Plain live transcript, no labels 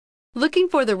Looking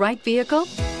for the right vehicle?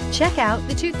 Check out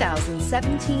the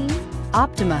 2017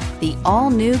 Optima. The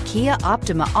all-new Kia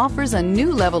Optima offers a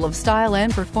new level of style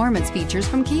and performance features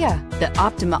from Kia. The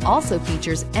Optima also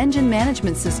features engine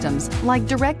management systems like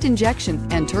direct injection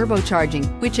and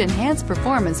turbocharging, which enhance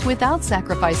performance without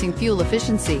sacrificing fuel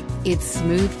efficiency. Its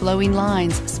smooth flowing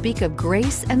lines speak of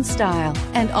grace and style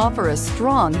and offer a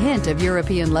strong hint of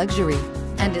European luxury,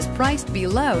 and is priced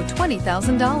below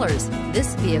 $20,000.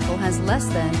 This vehicle has less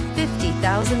than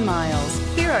 50,000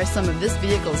 miles. Here are some of this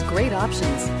vehicle's great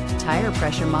options: tire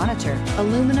pressure monitor,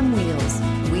 aluminum wheels,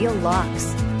 wheel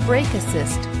locks, brake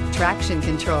assist, traction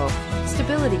control,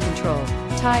 stability control,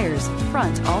 tires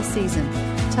front all season,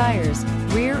 tires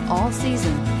rear all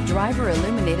season, driver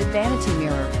illuminated vanity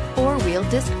mirror, four-wheel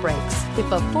disc brakes. If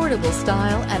affordable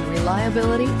style and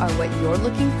reliability are what you're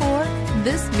looking for,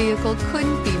 this vehicle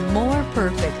couldn't be more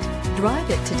perfect. Drive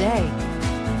it today.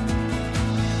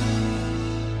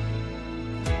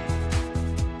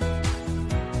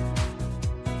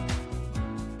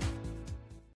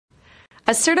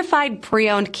 A certified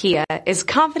pre-owned Kia is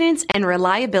confidence and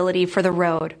reliability for the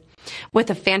road. With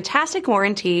a fantastic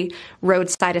warranty,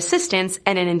 roadside assistance,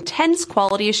 and an intense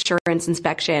quality assurance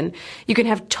inspection, you can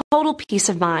have total peace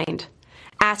of mind.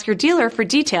 Ask your dealer for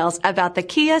details about the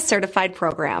Kia Certified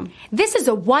Program. This is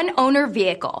a one-owner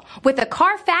vehicle with a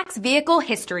Carfax Vehicle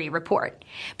History Report.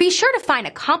 Be sure to find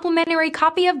a complimentary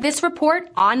copy of this report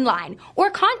online or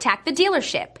contact the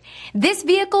dealership. This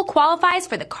vehicle qualifies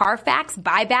for the Carfax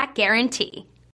Buyback Guarantee.